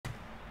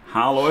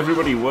Hello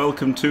everybody,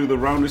 welcome to the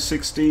round of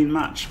 16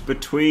 match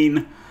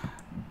between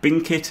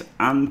Binkit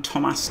and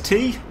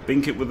TomasT.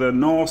 Binkit with the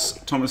Norse,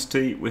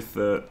 TomasT with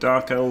the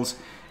Dark Elves.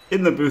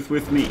 In the booth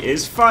with me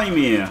is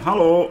Faemir.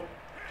 Hello.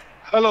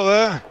 Hello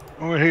there.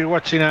 We're here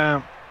watching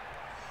a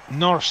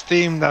Norse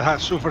team that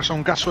has suffered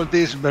some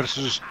casualties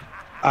versus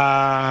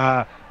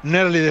a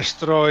nearly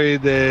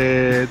destroyed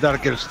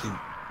Dark Elves team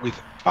with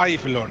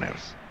 5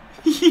 loners.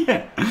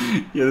 Yeah,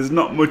 there's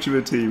not much of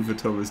a team for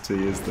TomasT,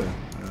 is there?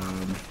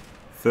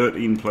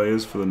 13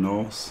 players for the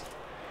Norse.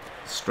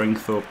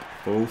 Strength up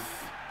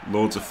both.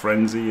 Loads of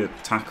frenzy at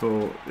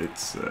tackle.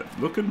 It's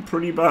looking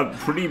pretty bad,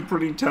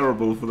 pretty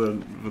terrible for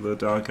the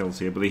Dark Elves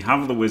here. But they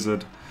have the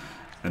wizard,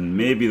 and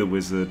maybe the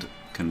wizard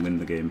can win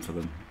the game for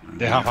them.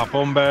 They have a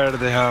bomber.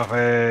 They have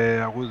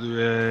a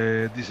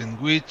good,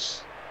 decent witch.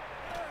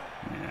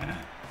 Yeah.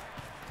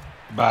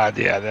 But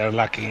yeah, they're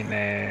lacking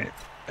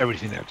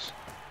everything else.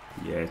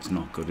 Yeah, it's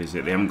not good, is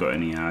it? They haven't got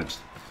any edge.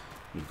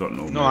 We've got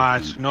no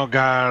edge, no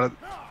guard.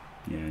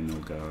 Yeah, no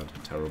guard.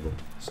 Terrible.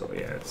 So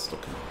yeah, it's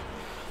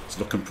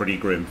looking pretty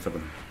grim for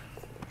them.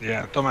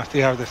 Yeah,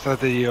 TomasT have the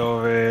strategy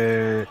of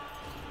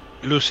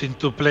losing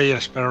 2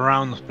 players per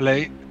round of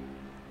play.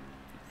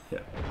 Yeah.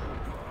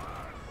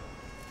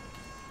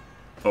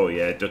 Oh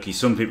yeah, Ducky.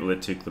 Some people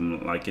it took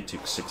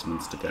 6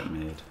 months to get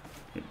made.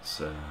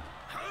 It's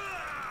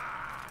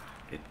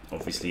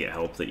obviously it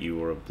helped that you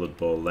were a Blood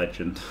Bowl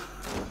legend.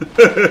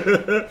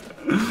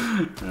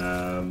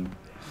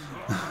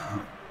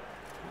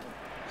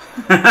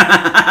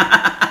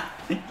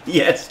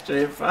 Yes,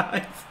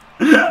 J5.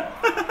 Yeah.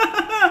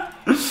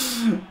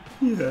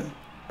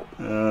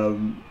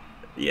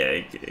 Yeah,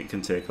 it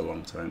can take a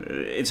long time.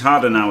 It's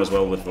harder now as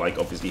well with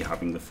obviously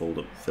having the filled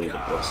up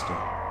roster.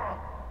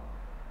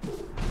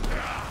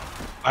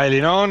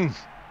 Piling on.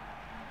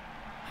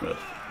 But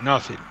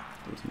nothing.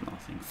 Does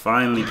nothing.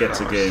 Finally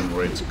gets a game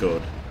where it's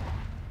good,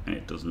 and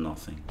it does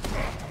nothing.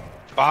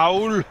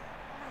 Foul.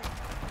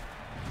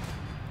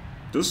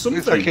 Does something.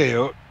 It's a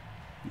KO.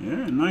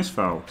 Yeah, nice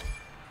foul.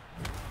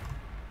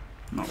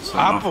 Not so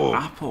Apple.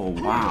 Apple,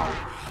 wow.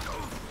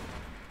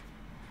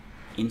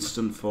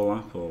 Instant full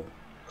apple.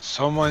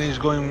 Someone is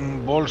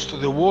going balls to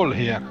the wall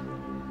here.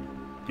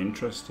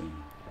 Interesting.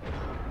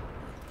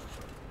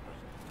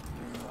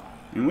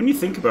 And when you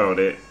think about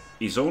it,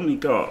 he's only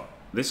got...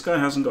 This guy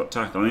hasn't got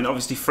tackle. I mean,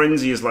 obviously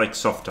frenzy is like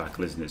soft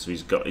tackle, isn't it? So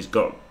he's got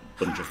a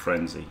bunch of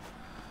frenzy.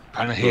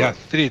 And he has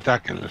 3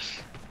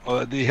 tackles.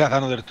 Or he has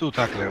another 2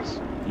 tacklers.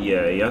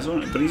 Yeah, he has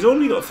only, but he's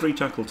only got 3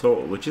 tackle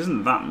total, which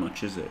isn't that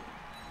much, is it?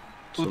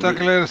 2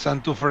 tacklers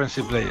and 2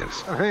 frenzy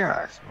players. I think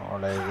that's more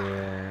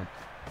like...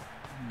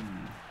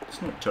 It's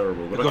not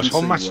terrible. But because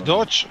how much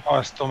dodge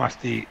has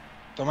TomasT?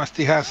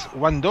 TomasT has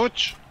 1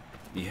 dodge.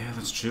 Yeah,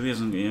 that's true. He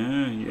hasn't.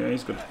 Yeah,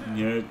 he's got.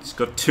 Yeah, it's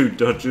got 2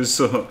 dodges,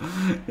 so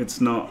it's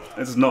not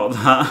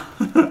that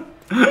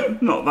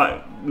not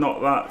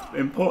that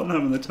important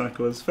having the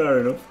tacklers. Fair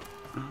enough.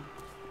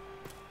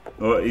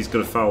 Oh, he's got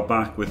a foul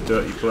back with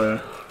dirty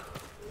player.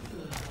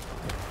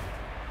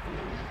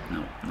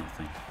 No,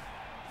 nothing.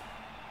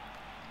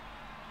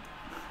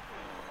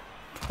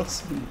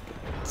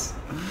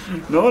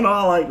 No,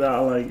 I like that. I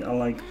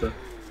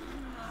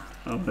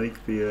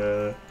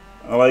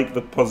like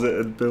the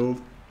positive build.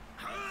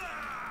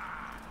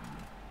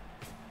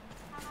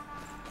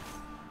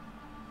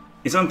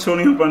 Is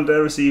Antonio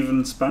Banderas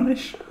even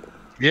Spanish?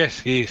 Yes,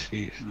 he is.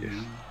 Yes.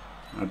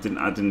 I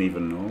didn't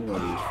even know where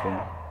he was from.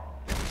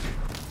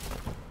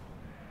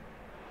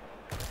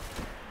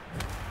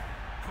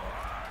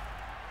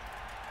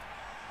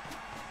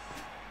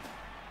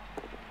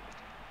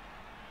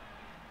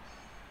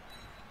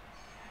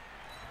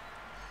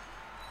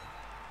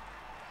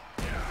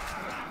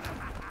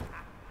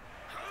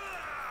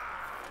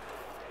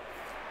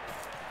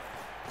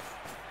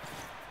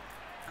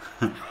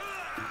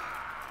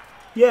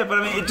 Yeah, but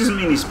I mean, it doesn't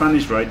mean he's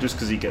Spanish, right? Just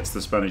because he gets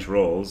the Spanish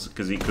roles,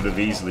 because he could have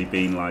easily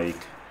been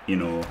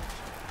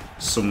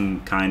some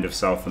kind of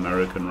South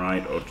American,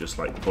 right? Or just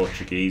like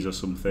Portuguese or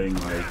something,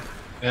 like.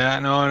 Yeah,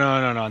 no.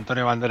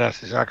 Antonio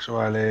Banderas is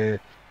actually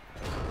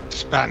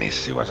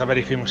Spanish. He was a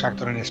very famous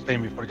actor in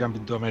Spain before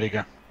jumping to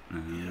America.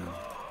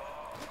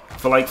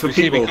 For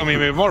people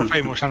becoming more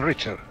famous and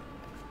richer.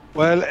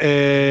 Well,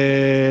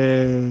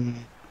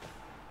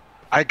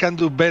 I can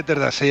do better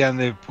than saying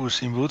the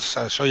Puss in Boots.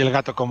 Soy el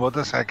gato con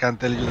botas. I can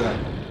tell you that.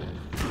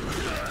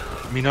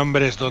 Mi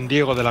nombre es Don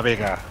Diego de la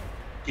Vega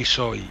y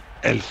soy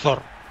el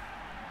Zorro.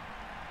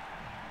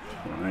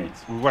 Right.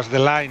 It was the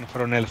line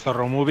from El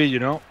Zorro movie, you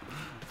know.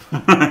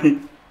 Right.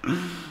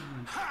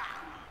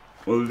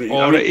 Well,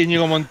 or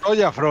Íñigo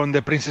Montoya from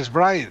The Princess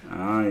Bride.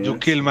 Yes. You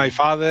kill my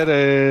father,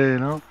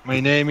 My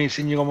name is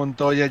Íñigo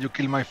Montoya, you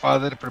kill my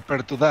father,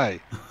 prepare to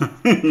die.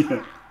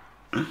 Yeah.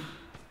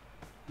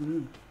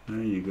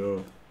 There you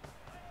go.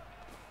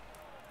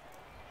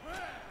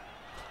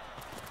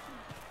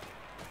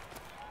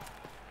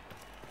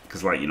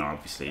 Because,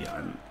 obviously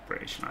I'm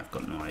British and I've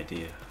got no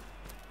idea.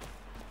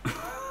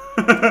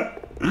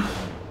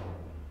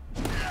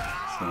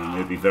 So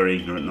maybe very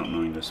ignorant not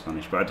knowing the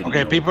Spanish, but I didn't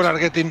know. People are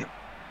getting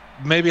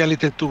maybe a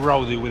little too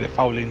rowdy with the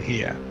fouling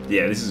here.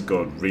 Yeah, this has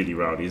got really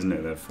rowdy, isn't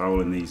it? They're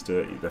fouling these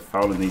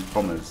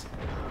pommers.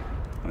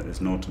 Like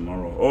there's no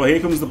tomorrow. Oh, here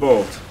comes the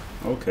bolt.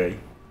 Okay.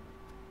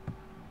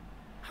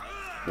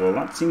 Well,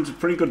 that seems a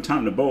pretty good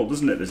time to bolt,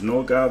 doesn't it? There's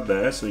no guard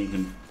there, so you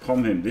can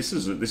pom him. This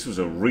was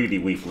a really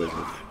weak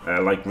wizard,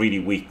 like really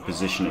weak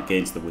position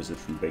against the wizard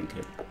from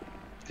Binkit.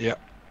 Yeah.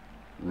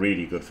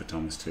 Really good for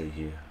TomasT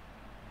here.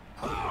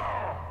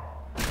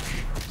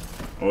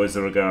 Oh, is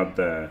there a guard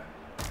there?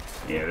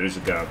 Yeah, there is a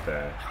guard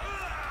there.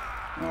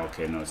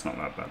 Okay, no, it's not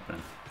that bad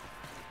then.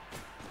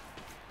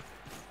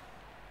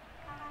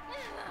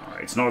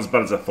 Alright, it's not as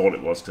bad as I thought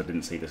it was because I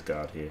didn't see this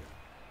guard here.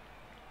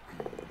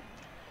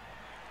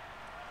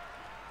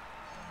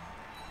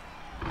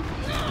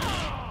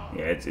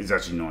 Yeah, it's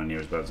actually nowhere near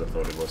as bad as I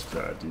thought it was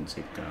because I didn't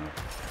see the guard.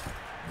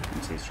 I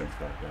didn't see strength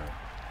for that guard.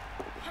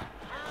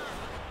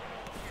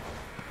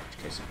 In which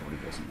case it probably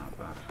wasn't that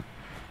bad.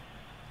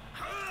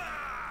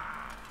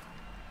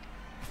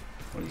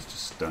 Well, he's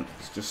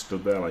just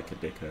stood there like a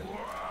dickhead.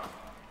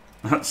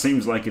 That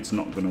seems like it's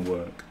not going to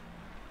work.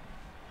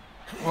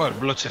 Well,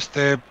 bloodshed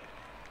step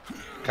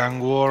can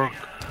work,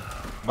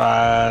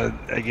 but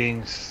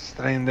against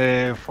Strain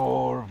the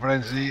for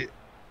Frenzy.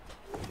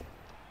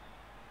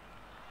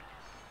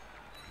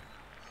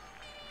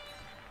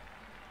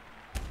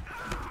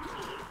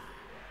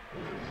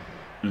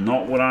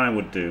 Not what I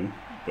would do,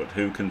 but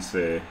who can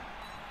say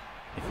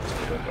if it's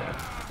good or bad.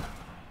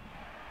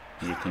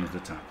 Here comes the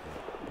tackle.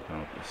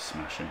 I'll just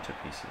smash him to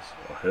pieces,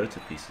 or her to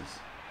pieces,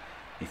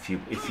 if you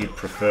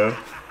prefer.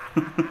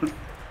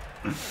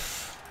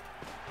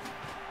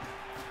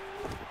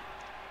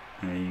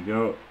 There you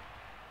go.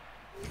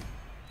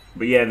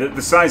 But yeah,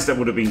 the sidestep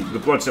would have been, the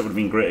bloodshed would have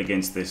been great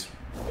against this,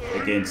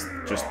 against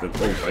just the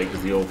Ulf, right?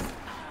 Because the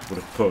Ulf would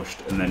have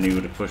pushed, and then he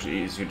would have pushed.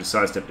 He would have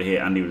sidestepped to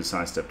here, and he would have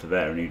sidestepped to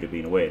there, and he would have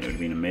been away, and it would have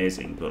been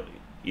amazing. But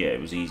yeah, it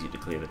was easy to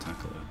clear the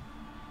tackle,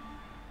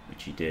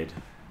 which he did.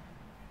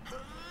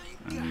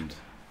 And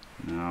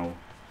now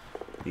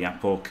the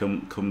Apo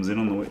comes in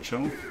on the Witch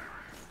Elf.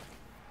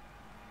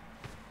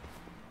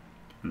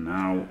 And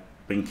now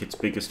Binkit's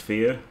biggest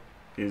fear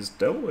is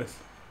dealt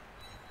with.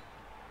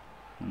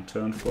 On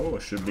turn 4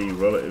 should be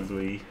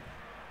relatively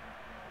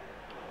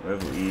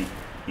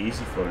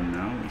easy for him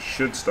now. He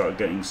should start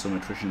getting some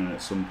attrition in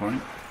at some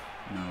point.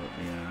 Now that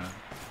the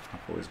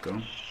Apo is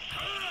gone.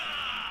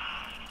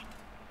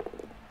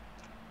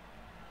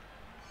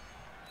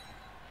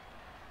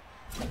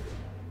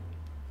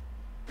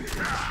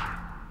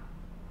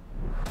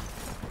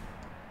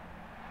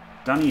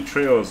 Danny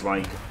Trejo's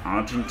like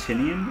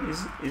Argentinian,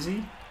 is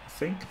he? I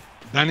think.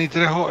 Danny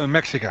Trejo,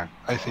 Mexican,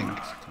 I think.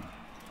 Mexican.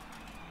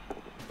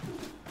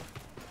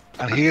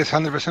 And he is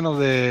 100% of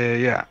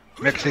the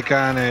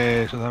Mexican,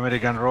 South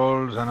American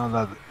roles and all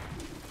that.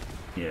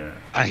 Yeah.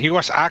 And he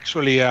was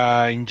actually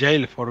in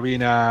jail for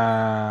being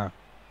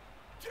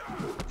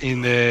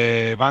in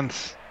the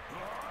bands.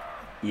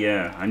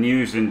 Yeah, I knew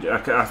he was in. I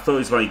thought he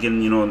was like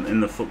in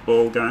the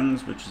football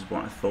gangs, which is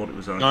what I thought it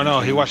was. No,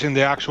 he was in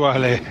the actual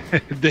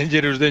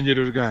dangerous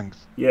gangs.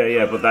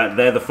 Yeah, but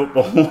they're the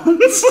football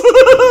ones.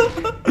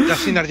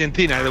 Just in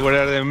Argentina, they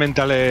were the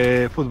mental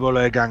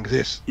football gangs.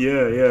 Yes.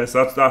 Yeah.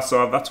 So that's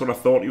what I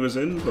thought he was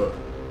in, but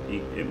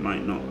it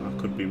might not. I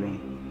could be wrong.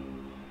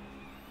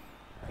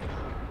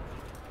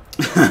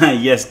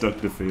 Yes,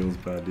 Dr. Feels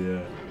bad.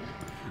 Yeah,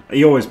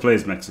 he always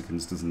plays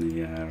Mexicans, doesn't he?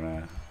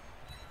 Yeah.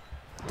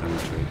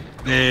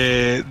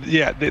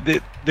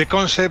 The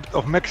concept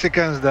of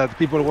Mexicans that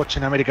people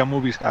watching American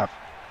movies have.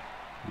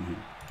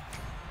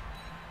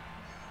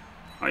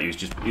 He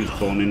was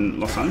born in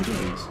Los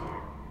Angeles,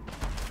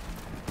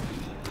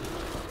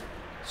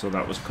 so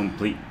that was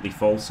completely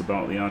false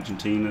about the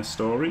Argentina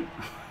story.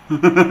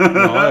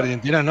 No,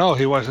 Argentina, no,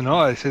 he was no.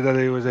 I said that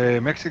he was a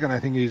Mexican. I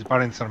think his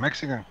parents are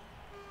Mexican.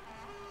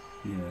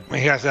 Yeah. I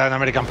mean, he has an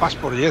American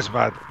passport, yes,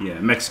 but yeah,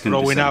 Mexican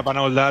growing descent. up and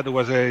all that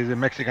was a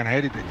Mexican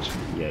heritage.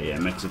 Yeah,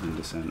 Mexican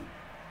descent.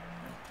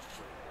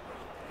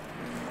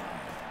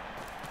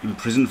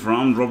 Imprisoned for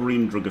armed robbery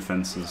and drug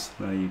offences.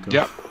 There you go.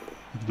 Yep.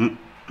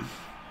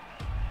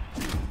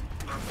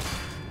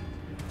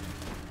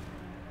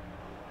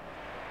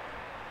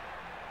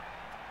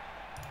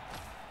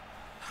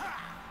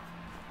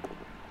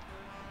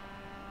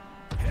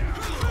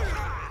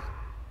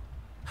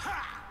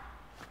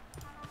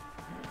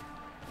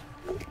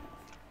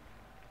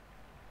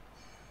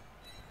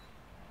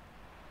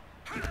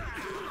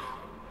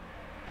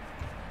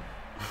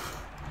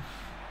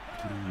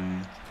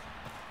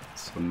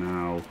 So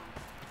now,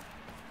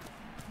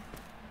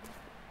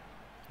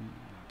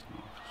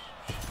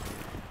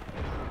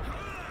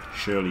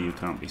 surely you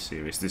can't be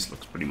serious. This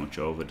looks pretty much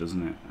over,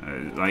 doesn't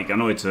it? Like, I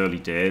know it's early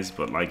days,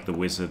 but like the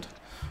wizard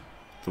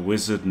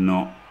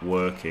not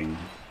working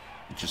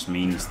just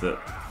means that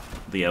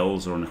the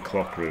elves are on a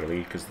clock, really,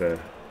 because they're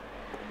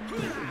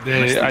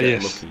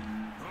yes. lucky.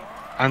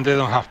 And they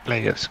don't have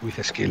players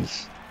with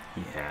skills.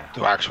 Yeah.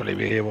 to actually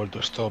be able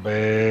to stop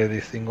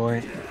this thing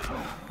going.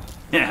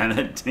 Yeah,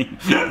 that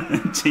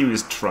team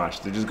is trash.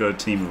 They just got a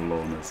team of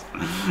loners.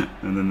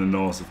 And then the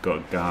Norse have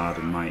got guard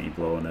and mighty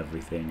blow and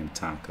everything and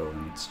tackle,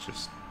 and it's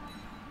just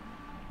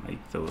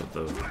like the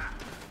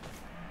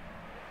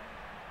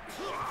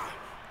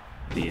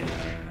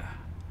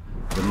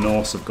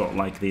Norse have got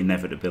like the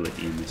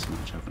inevitability in this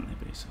match, haven't they,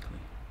 basically?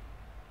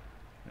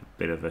 A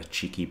bit of a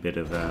cheeky bit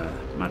of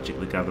Magic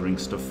the Gathering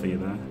stuff for you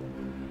there.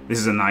 This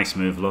is a nice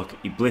move, look.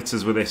 He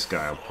blitzes with this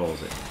guy. I'll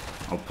pause it.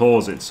 I'll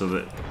pause it so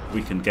that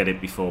we can get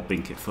it before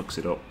Binkit fucks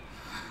it up.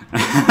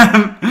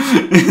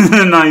 This is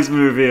a nice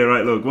move here,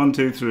 right? Look, 1,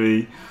 2,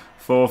 3,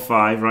 4,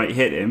 5. Right,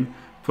 hit him,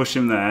 push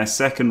him there.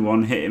 Second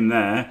one, hit him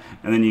there,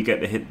 and then you get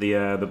to hit the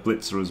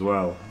blitzer as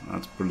well.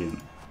 That's brilliant.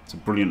 It's a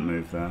brilliant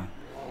move there.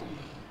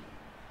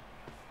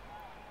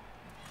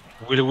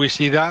 Will we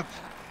see that?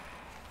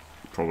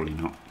 Probably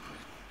not.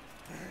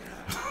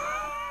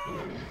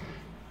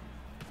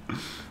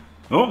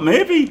 Oh,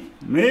 maybe.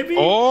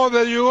 Oh,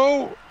 there you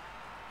go.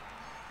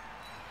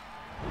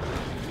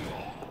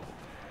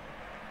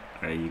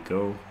 There you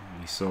go.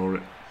 We saw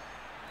it.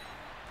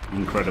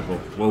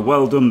 Incredible.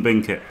 Well done,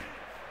 Binkit.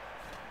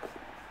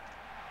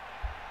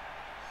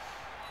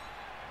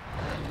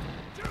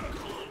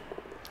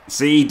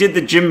 See, he did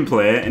the gym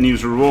play and he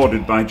was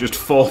rewarded by just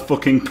 4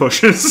 fucking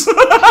pushes. 5!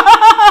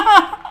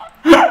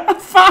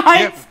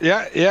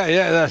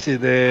 Yeah, that's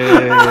it.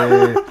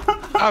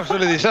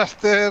 Absolute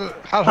disaster.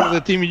 Half of the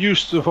team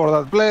used to for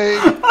that play.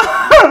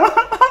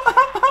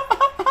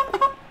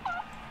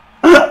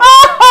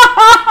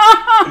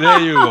 There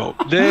you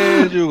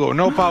go.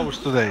 No pause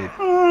today.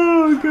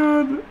 Oh,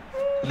 God.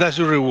 That's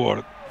your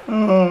reward.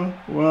 Oh,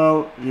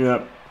 well,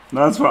 yeah.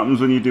 That's what happens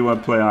when you do a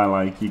play I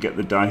like. You get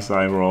the dice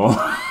I roll.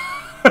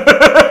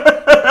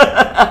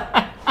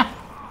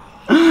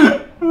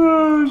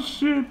 Oh,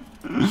 shit.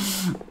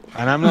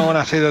 And I'm not going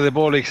to say that the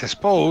ball is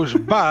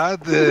exposed,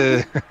 but...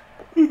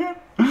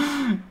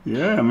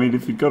 Yeah, I mean,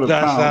 if you've got a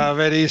that's pound. a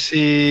very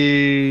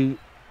easy...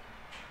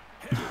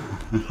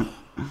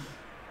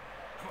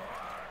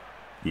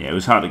 Yeah, it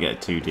was hard to get a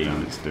 2D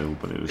on it still,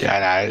 but it was...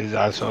 Yeah, it's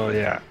also,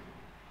 yeah.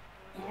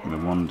 The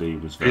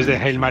 1D was very... It's the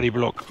Hail Mary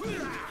block.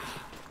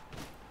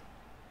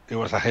 It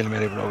was a Hail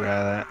Mary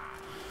block.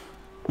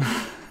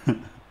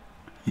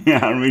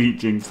 Yeah, I really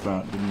jinxed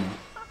that, didn't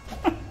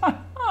I?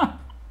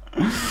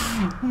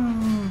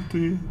 Oh,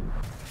 dear.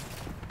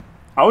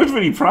 I was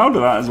really proud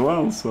of that as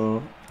well,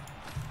 so...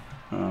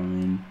 I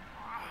mean...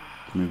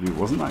 Maybe it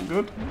wasn't that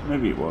good?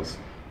 Maybe it was.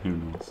 Who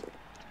knows?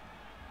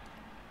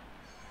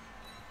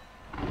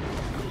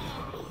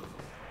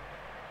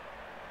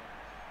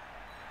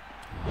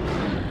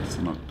 It's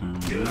a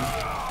knockdown.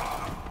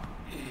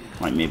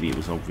 Like, maybe it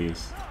was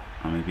obvious.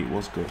 Or maybe it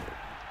was good.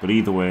 But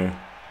either way...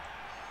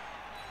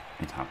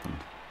 It happened.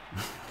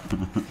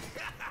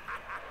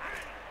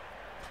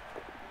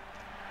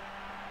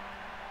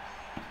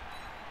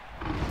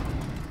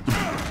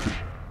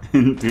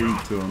 Indeed,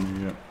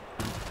 Tony, yeah.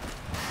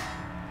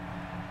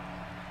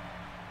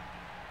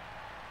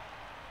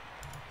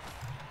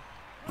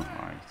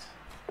 Alright.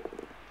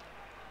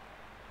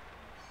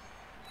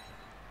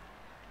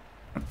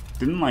 I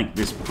didn't like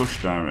this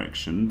push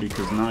direction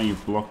because now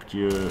you've blocked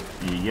your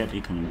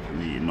Yeti coming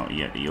through, not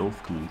Yeti,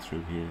 Elf coming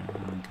through here.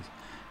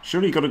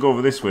 Surely you got to go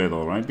over this way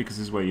though, right? Because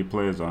this is where your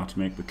players are to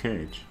make the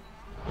cage.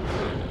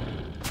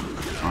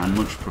 I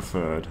much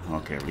preferred,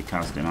 okay,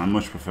 recast him, I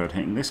much preferred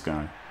hitting this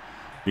guy.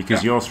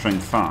 Because you're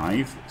strength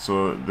 5,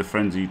 so the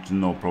frenzy's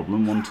no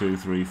problem. 1, 2,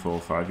 3,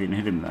 4, 5. You can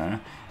hit him there.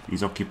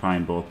 He's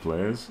occupying both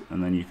players,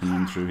 and then you can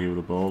run through here with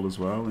a ball as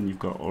well, and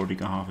you've already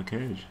got half a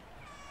cage.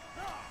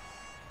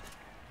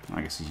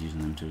 I guess he's using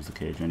them two as the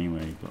cage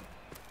anyway, but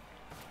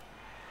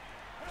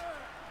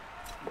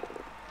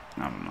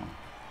I don't know.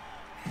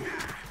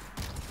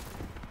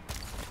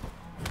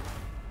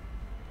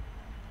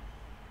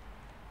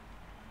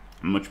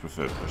 I much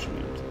prefer pushing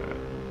him to there.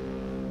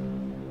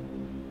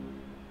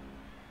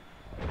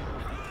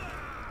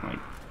 Like,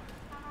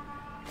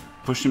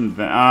 push him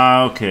there.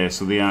 Ah, okay,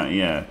 so the,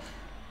 yeah.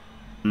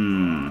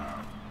 The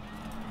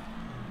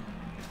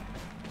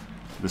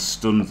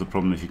stun's the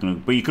problem if you're gonna,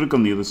 but you could have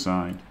gone the other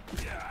side.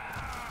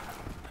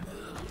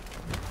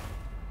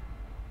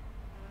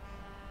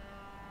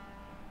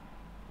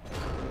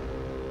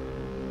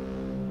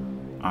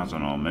 I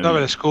don't know, maybe.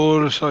 Double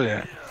school, so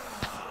yeah.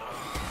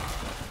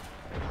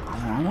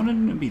 I wanted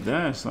him to be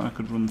there so I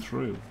could run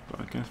through,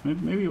 but I guess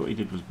maybe what he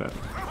did was better.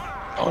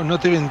 Oh,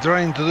 not even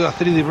trying to do a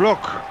 3D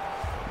block.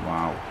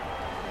 Wow.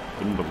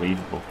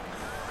 Unbelievable.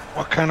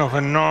 What kind of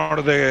a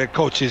Norse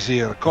coach is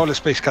here? Call a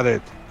Space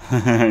Cadet.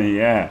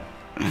 Yeah.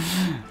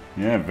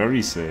 Yeah,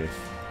 very safe.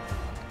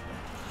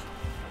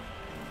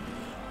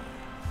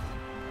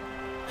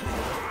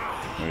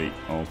 Wait,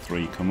 all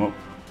three come up.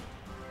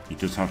 He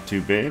does have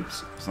 2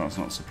 babes, so that's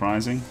not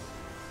surprising.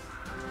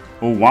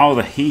 Oh wow,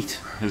 the Heat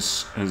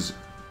has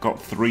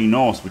got 3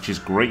 Norse, which is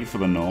great for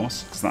the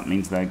Norse, because that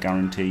means they're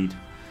guaranteed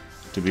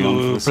to be on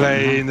for the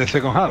play in the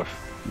second half.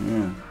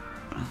 Yeah.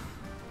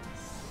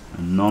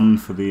 None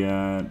for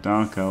the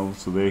Dark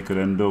Elves, so they could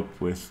end up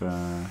with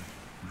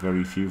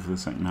very few for the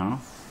second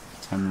half.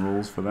 10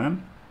 rolls for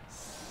them.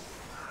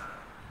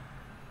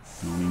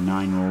 And only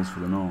 9 rolls for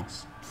the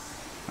Norse.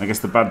 I guess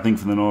the bad thing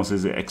for the Norse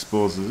is it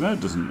exposes... it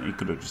doesn't. He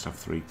could have just have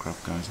 3 crap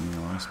guys in the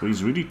LOS. But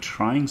he's really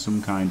trying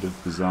some kind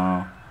of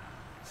bizarre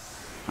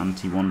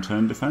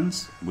anti-one-turn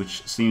defense,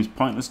 which seems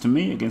pointless to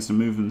me against a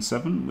movement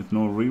 7 with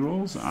no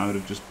rerolls. I would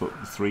have just put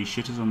the 3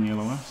 shitters on the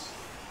LOS.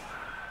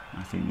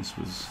 I think this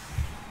was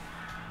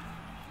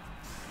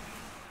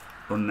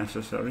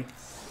unnecessary.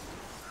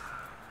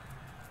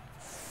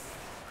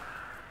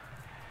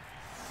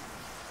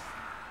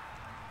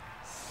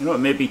 You know, it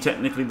may be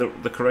technically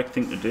the correct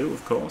thing to do,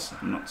 of course.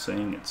 I'm not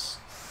saying it's...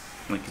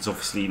 like, it's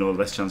obviously, you know,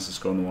 less chance to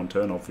score on the 1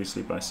 turn,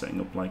 obviously, by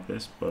setting up like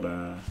this, but...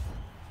 I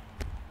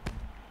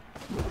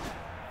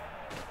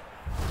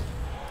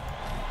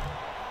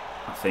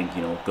think,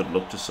 you know, good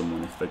luck to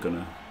someone if they're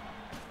gonna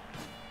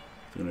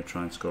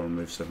try and score a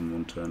move 7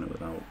 1 turner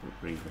without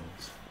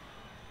rerolls.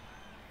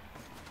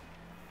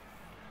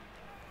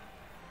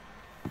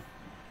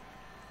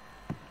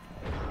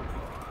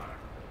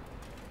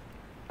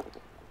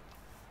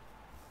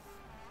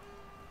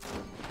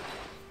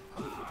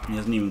 He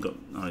hasn't even got...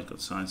 oh, he's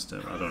got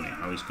sidestep. I don't know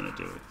how he's going to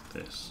do it with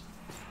this.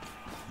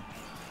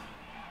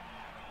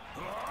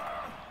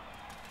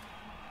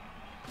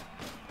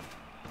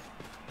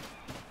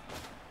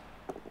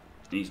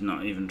 He's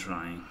not even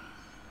trying.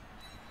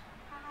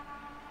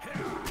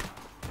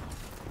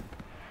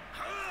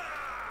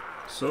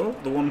 So,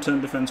 the 1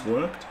 turn defense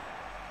worked.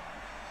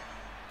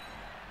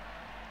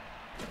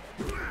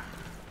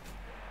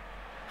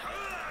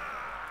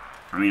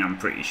 I mean, I'm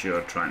pretty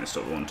sure trying to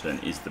stop 1 turn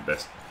is the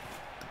best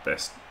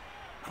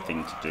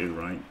thing to do,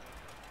 right?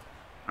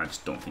 I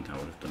just don't think I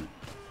would have done it.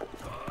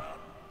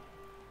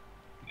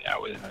 Yeah, I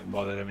wouldn't have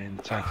bothered. I mean,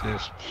 the fact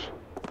is...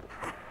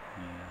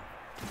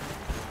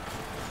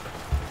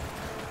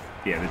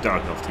 yeah, the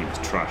Dark Elf team is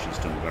trash. It's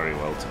done very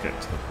well to get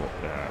to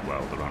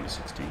the round of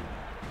 16.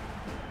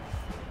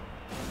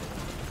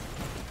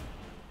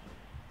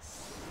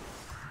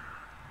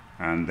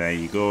 And there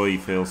you go, he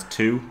fails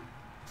 2.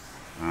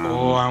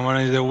 Oh, and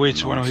one of the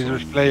witch, one of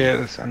his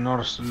players, and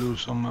Norse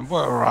lose some.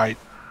 Well, right.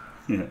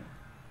 Yeah.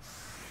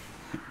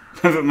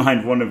 Never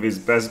mind one of his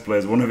best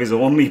players, one of his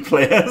only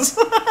players.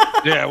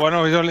 Yeah, one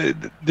of his only.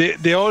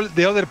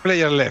 The other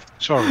player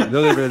left. Sorry,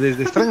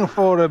 the strength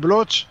 4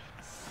 blotch,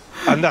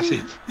 and that's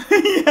it.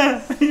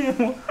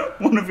 Yeah,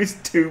 one of his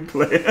 2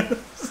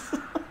 players.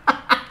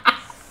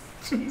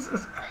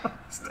 Jesus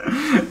Christ.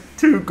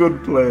 2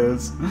 good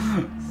players.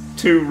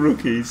 2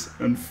 rookies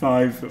and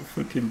 5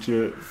 fucking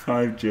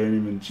 5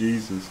 journeymen.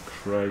 Jesus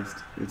Christ,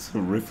 it's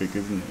horrific,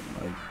 isn't it?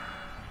 Like,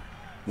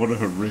 what a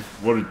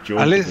joke.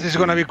 At least it's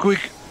gonna be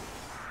quick.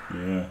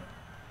 Yeah.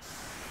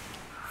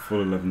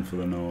 Full 11 for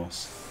the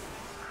Norse.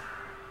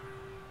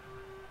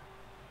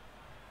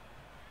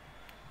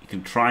 You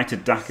can try to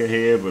Daka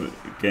here, but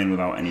again,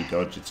 without any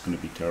dodge, it's going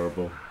to be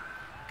terrible.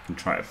 You can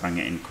try to bang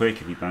it in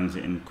quick. If he bangs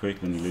it in quick,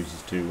 then he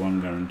loses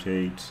 2-1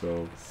 guaranteed.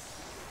 So.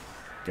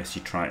 Guess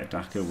you try to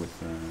Daka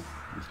with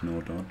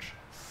no dodge,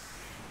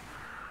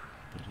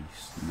 but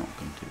he's not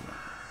going to do that.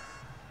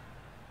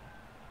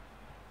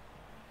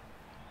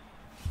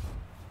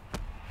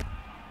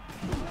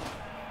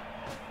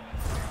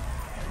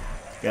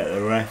 Get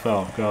the ref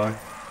off, guy.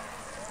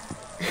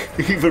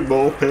 Even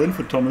more pain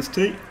for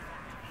TomasT.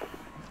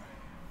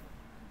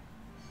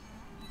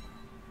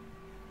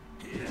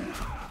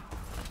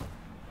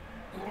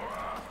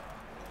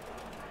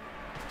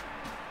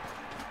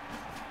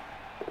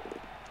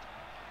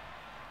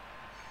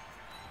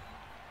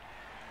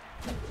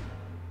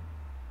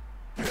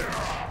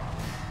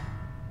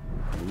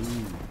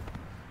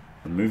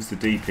 Moves the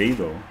DP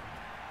though.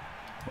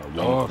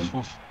 Well,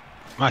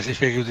 massive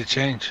figure to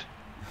change.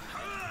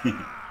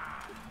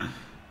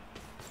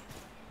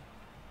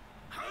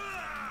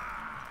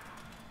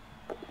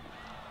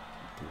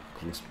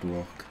 Close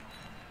block.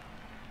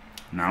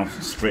 Now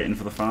straight in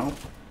for the foul.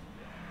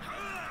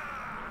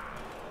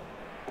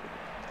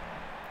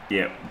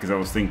 Yeah, because I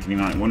was thinking he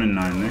might 1 in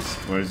 9 this.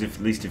 Whereas at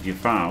least if you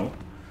foul,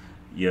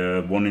 you're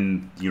a 1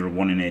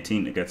 in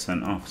 18 to get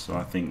sent off. So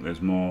I think there's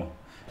more.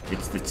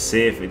 It's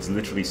safe. It's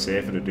literally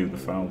safer to do the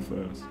foul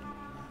first.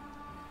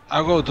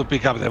 I'll go to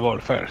pick up the ball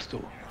first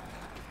too.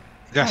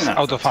 Just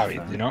out of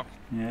habit, you know.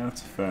 Yeah,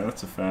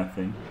 that's a fair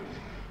thing.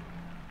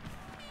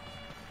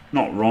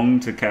 Not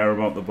wrong to care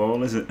about the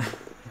ball, is it?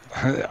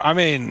 I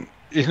mean,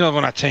 it's not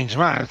gonna change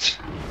much.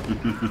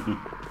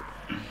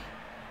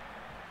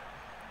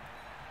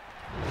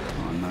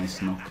 Oh,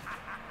 nice knock.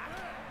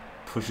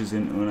 Pushes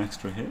into an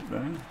extra hit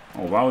there.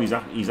 Oh wow, he's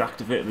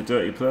activated the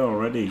dirty play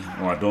already.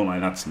 Oh, I don't like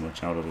that so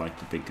much. I would have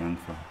liked a big gang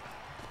foul.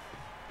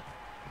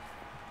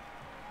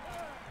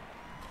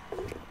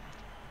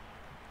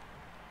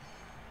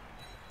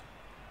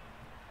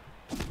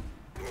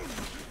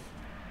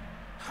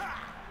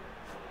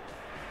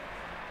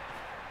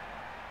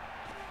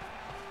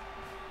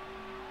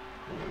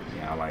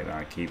 Yeah, I like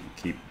that. Keep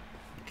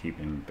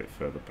him a bit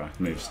further back.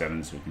 Move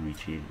 7 so we can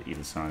reach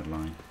either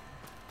sideline.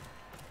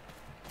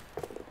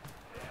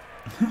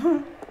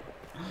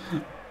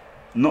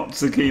 Not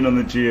so keen on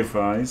the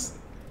GFIs,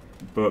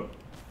 but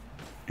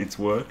it's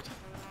worked.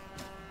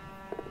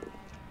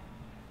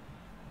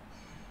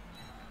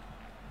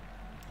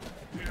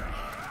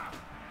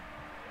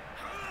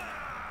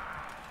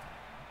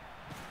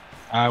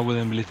 I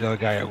wouldn't blitz that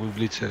guy. I would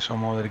blitz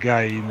some other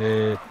guy in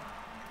the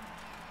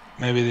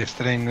maybe the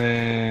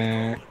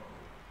strength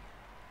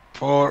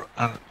 4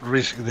 and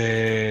risk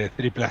the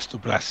 3+,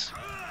 2+.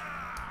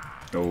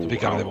 Oh, To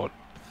pick up the ball.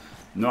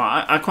 No,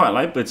 I quite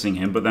like blitzing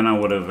him, but then I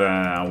would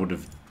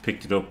have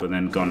picked it up and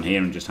then gone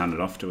here and just handed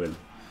off to him,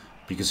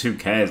 because who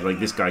cares? Like,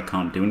 this guy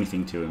can't do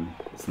anything to him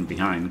from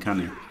behind,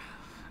 can he?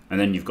 And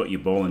then you've got your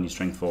ball and your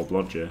strength 4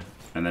 blodger,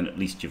 and then at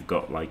least you've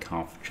got like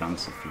half a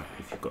chance if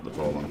you've got the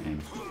ball on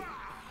him,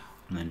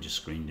 and then just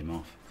screened him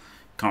off.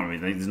 Can't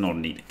really. There's no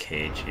need to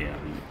cage here.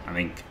 I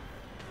think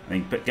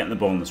getting the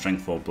ball in the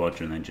strength 4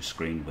 blodger and then just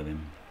screened with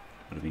him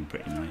would have been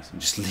pretty nice,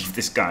 and just leave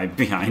this guy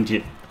behind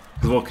you.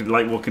 What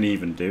can he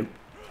even do?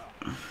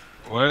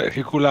 Well, if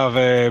you could have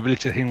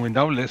blitzed him with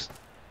doubtless.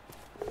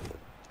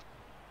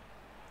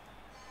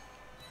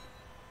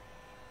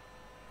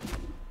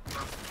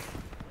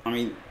 I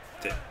mean,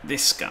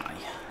 this guy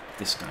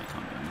can't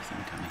do anything,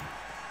 can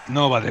he?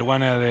 No, but the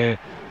one the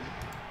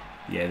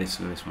this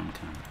one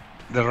can.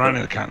 the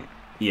runner can.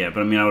 Yeah,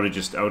 but I mean, I would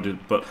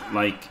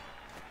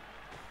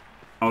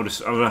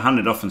have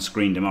handed off and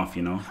screened him off,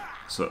 you know.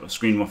 So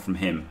screen him off from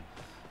him.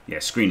 Yeah,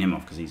 screen him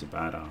off because he's a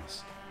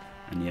badass.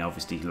 And yeah,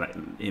 obviously, like,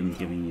 him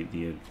giving you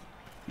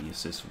the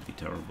assist would be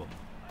terrible.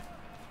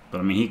 But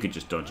I mean, he could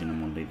just dodge in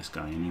and one-day this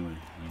guy anyway,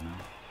 you know.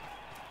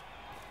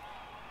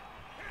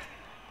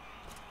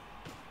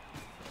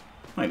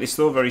 Like, it's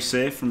still very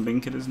safe from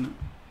Binkit, isn't it?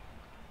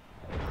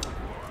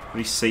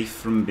 Very safe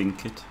from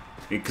Binkit.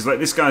 Because, like,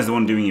 this guy's the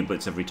one doing your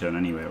blitz every turn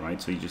anyway,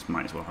 right? So you just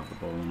might as well have the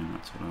ball on him.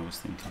 That's what I was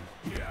thinking.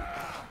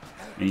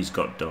 And he's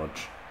got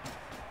dodge.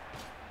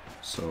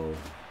 So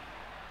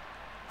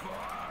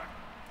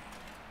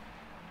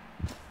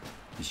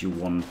he's your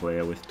one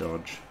player with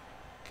dodge.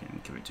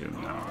 Can't give it to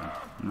him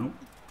now. Nope.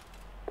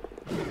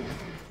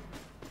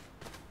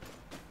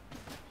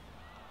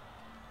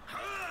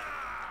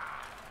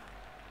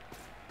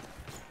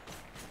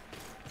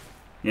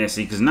 Yeah,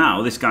 see, because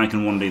now this guy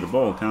can 1D the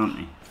ball, can't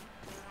he?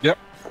 Yep.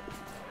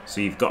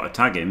 So you've got to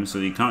tag him, so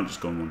you can't just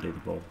go and 1D the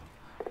ball.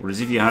 Whereas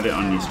if you had it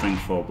on your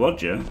strength 4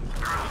 blodger,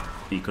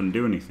 he couldn't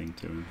do anything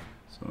to him.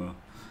 So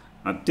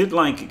I did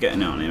like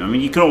getting it on him. I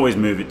mean, you can always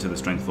move it to the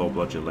strength 4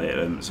 blodger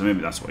later, so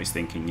maybe that's what he's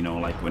thinking, you know,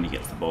 like when he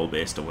gets the ball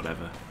based or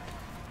whatever,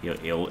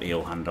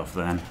 he'll hand off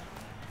then.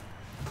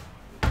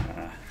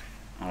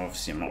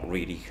 Obviously, I'm not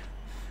really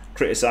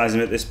criticising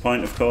him at this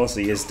point, of course.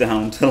 He is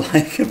down to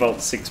like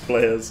about 6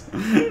 players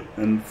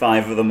and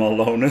 5 of them are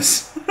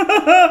loners.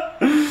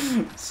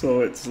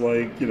 So it's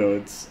like, you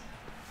know,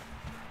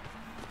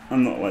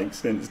 I'm not like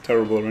saying it's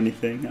terrible or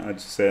anything. I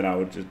just said I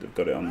would just have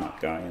got it on that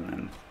guy and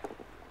then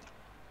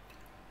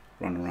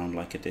run around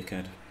like a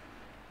dickhead.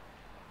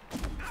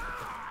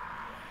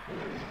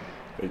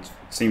 It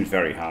seems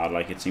very hard.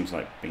 Like, it seems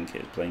like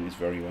Binkit is playing this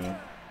very well.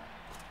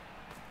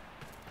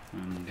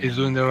 And, He's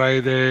doing the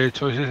right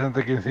choices and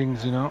taking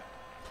things, you know.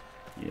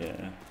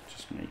 yeah,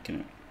 just making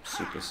it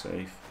super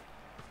safe.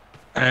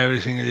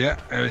 Every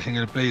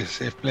single play is a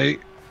safe play.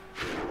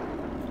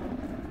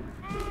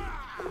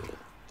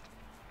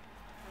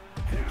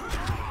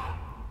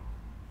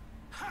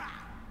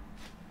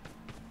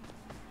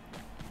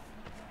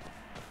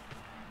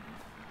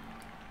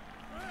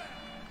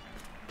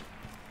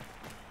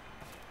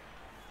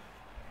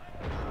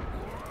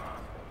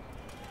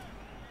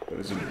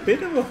 There's a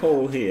bit of a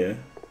hole here.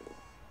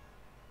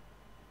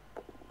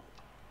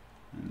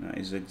 And that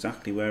is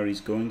exactly where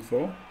he's going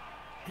for.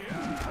 There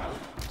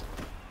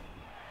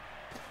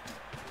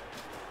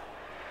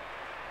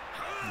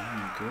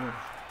you go.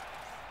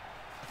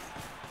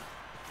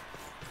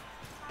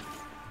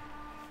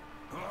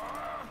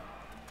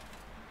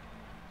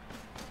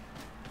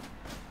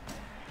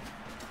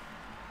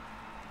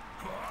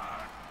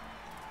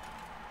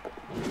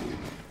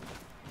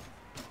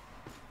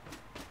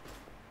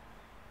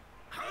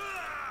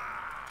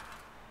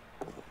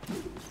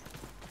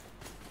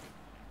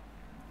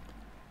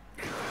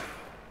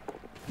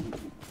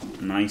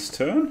 Nice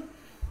turn.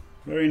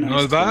 Very nice.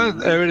 Not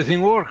bad. Turn.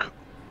 Everything worked.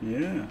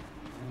 Yeah.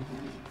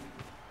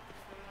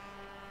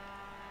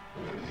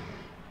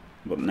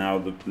 But now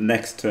the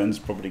next turn's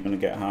probably going to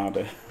get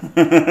harder.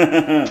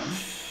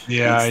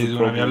 Yeah, it's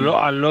going to be a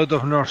lot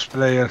of Norse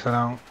players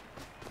around.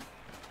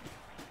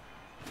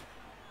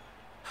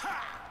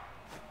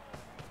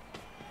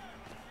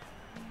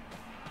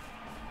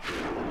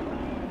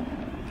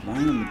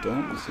 Lying on the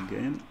Dauntless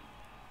again.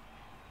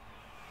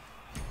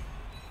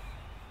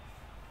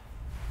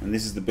 And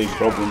this is the big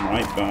problem,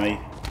 right? By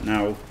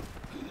now,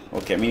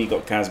 okay, I mean, he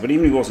got cast, but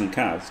even if he wasn't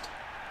cast,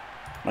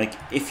 like,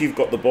 if you've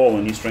got the ball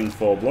and you strength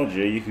 4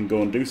 blodger, you can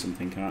go and do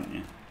something, can't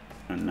you?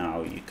 And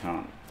now you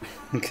can't,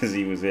 because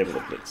he was able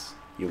to blitz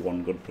your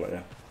one good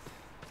player.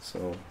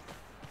 So,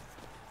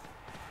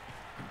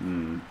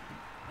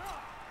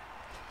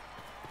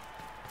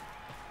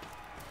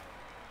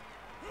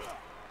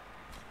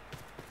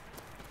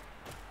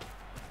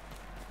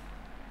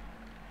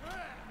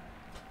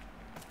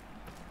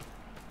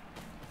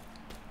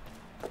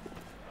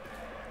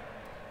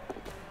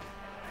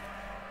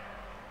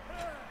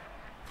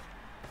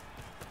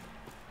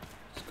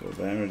 Go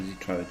there, or does he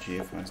try the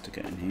GFIs to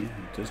get in here?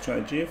 He does try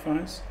the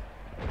GFIs.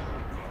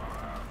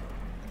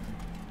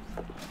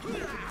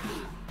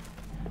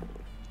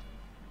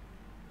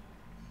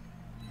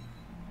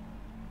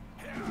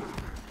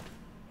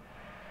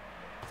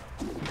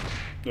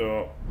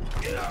 Oh,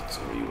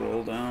 so we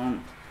roll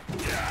down.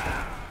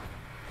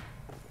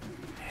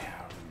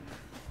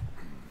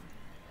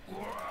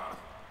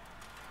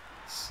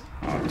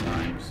 Hard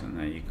times, and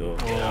there you go.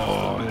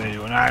 Oh, there you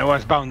go. I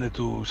was bound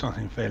to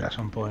something fail at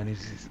some point.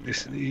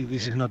 This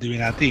is not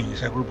even a team,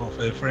 it's a group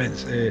of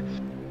friends that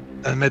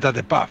met at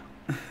the pub.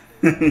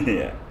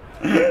 Yeah.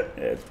 Yeah,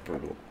 it's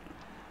brutal.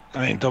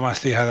 I mean,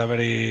 TomasT had a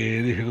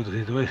very difficult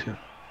situation.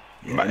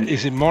 Yeah. But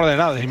is it more than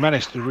that? He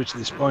managed to reach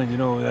this point, you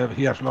know,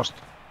 he has lost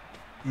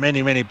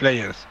many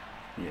players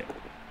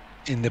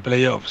in the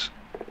playoffs.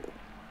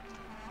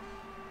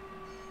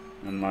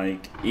 And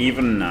like,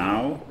 even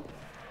now,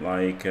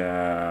 like,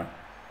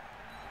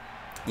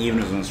 even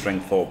as on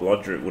strength 4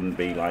 blodger, it wouldn't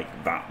be like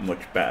that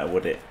much better,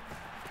 would it?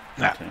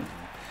 Nah.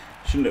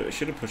 Should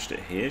have pushed it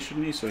here,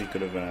 shouldn't he? So he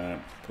could have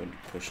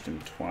pushed him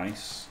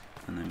twice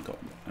and then got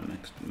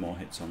more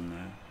hits on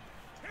there.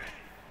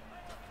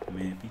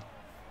 Maybe.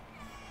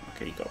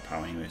 Okay, he got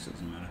power anyway, so it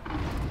doesn't matter.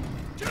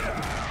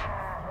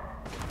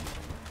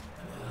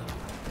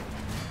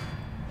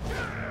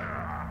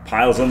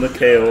 Piles on the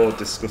KO,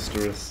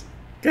 Disgusterous.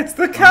 Gets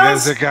the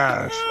cast! Gets the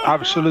cast.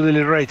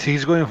 Absolutely right.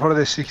 He's going for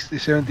the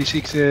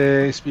 76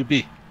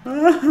 SPP.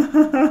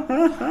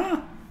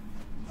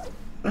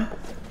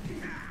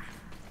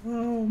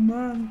 Oh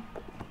man.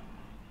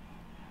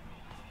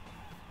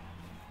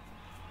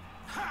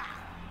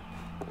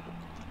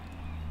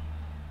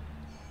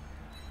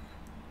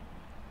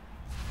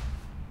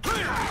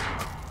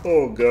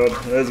 Oh god,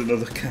 there's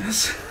another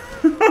cast.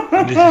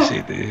 This is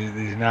it. This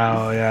is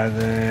now, yeah,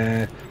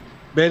 the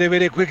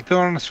very quick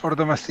turns for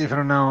TomasT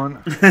from now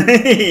on.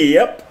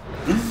 Yep.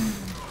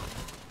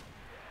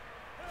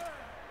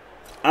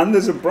 And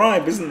there's a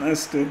bribe, isn't there,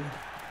 still?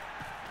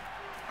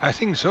 I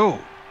think so.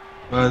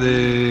 But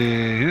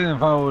he didn't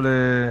foul.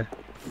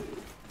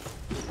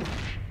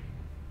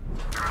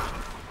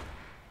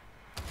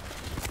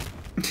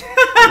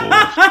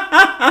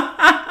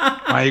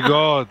 My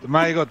god,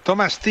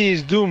 TomasT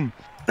is doomed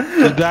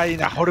to die in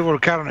a horrible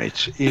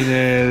carnage in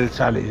the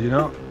challenge, you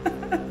know?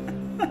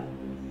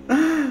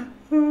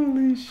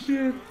 Holy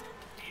shit.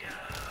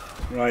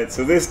 Right,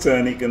 so this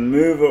turn he can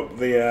move up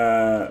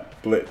the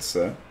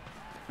blitzer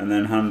and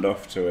then hand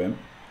off to him.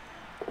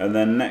 And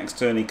then next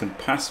turn he can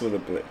pass with a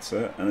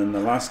blitzer, and then the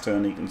last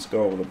turn he can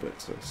score with a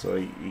blitzer. So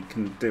he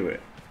can do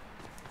it.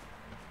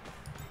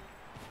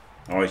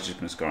 Oh, he's just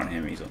going to score on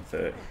him, he's on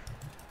 30.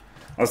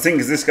 I was thinking,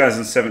 because this guy's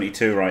on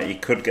 72, right, he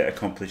could get a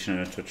completion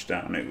and a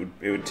touchdown.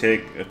 It would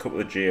take a couple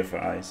of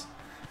GFIs,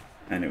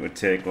 and it would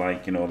take,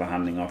 like, you know, the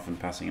handing off and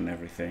passing and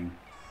everything.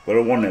 But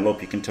at 1-0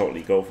 up, you can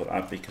totally go for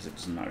that, because it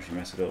doesn't matter if you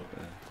mess it up.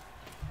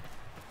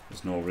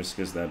 There's no risk,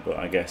 is there? But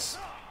I guess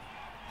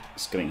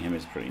skilling him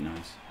is pretty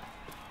nice.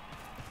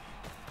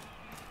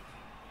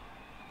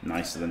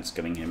 Nicer than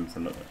skilling him for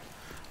another.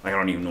 Like, I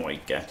don't even know what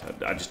he'd get.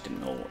 I just didn't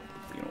know what,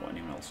 you know, what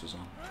anyone else was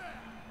on.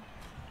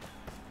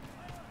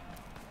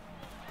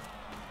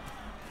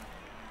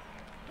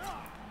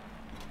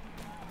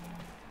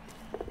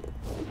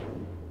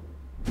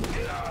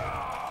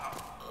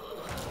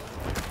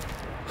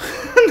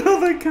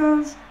 Another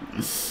cast.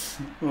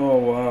 Oh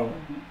wow.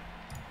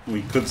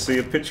 We could see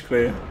a pitch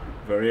clear.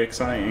 Very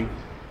exciting.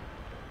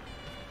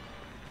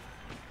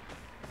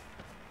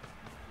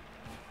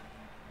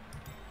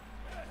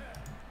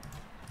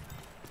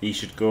 He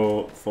should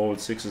go forward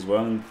 6 as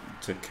well and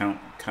to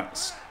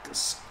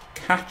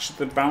catch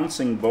the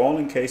bouncing ball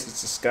in case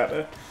it's a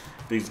scatter.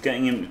 But he's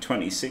getting him to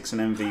 26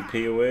 and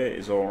MVP away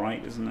is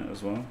alright, isn't it,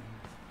 as well?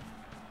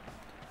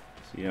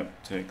 So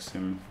yep, takes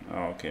him.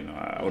 Oh, okay, no,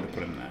 I would have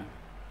put him there.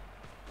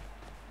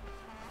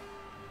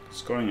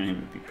 Scoring on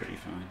him would be pretty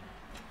fine.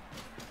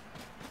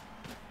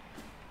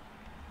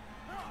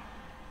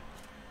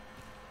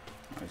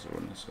 Eyes are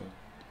running, so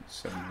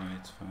 7 away,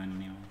 it's fine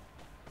anyway.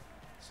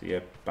 So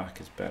yeah,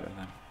 back is better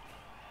then.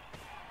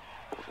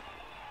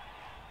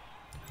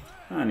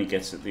 And he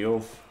gets it, the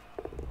Ulf.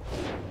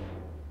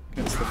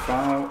 Gets the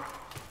foul.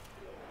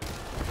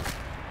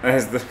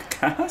 There's the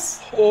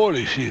cast.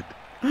 Holy shit.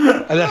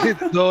 And that's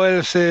it, no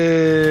else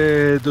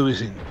to be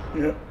seen.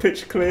 Yeah,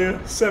 pitch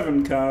clear,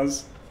 7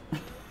 cars.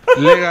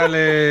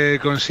 Legal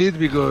concede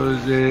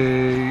because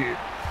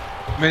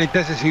many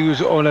times he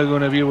was only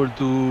going to be able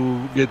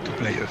to get 2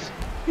 players.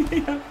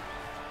 Yeah.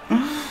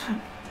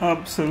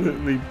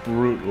 Absolutely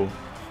brutal.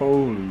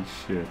 Holy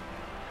shit.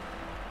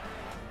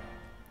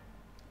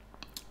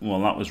 Well,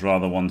 that was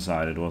rather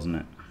one-sided, wasn't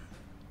it?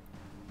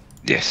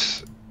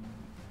 Yes.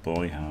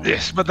 Boy, how.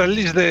 Yes, but at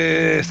least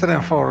the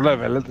strength 4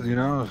 level, you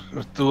know,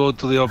 to go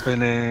to the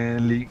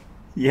Open League.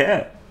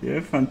 Yeah, yeah,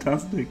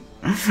 fantastic.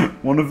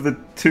 One of the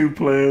 2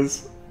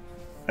 players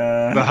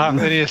that have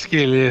any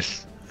skill,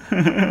 yes.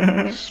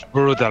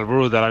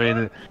 Brutal. I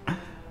mean,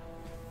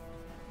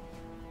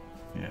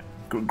 yeah,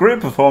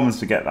 great performance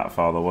to get that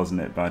far, though,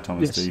 wasn't it, by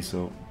TomasT? Yes.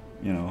 So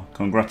you know,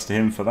 congrats to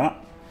him for that.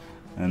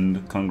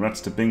 And congrats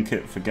to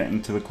Binkit for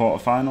getting to the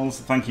quarterfinals.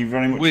 Thank you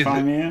very much,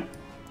 Faemir.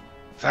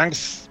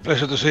 Thanks.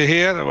 Pleasure to see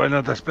here. Well,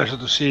 not as pleasure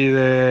to see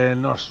the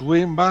Norse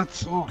win,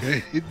 but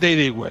okay, they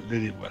did well. They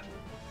did well.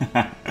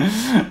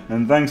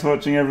 And thanks for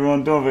watching,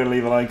 everyone. Don't forget to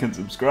leave a like and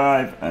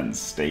subscribe, and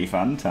stay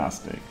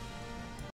fantastic.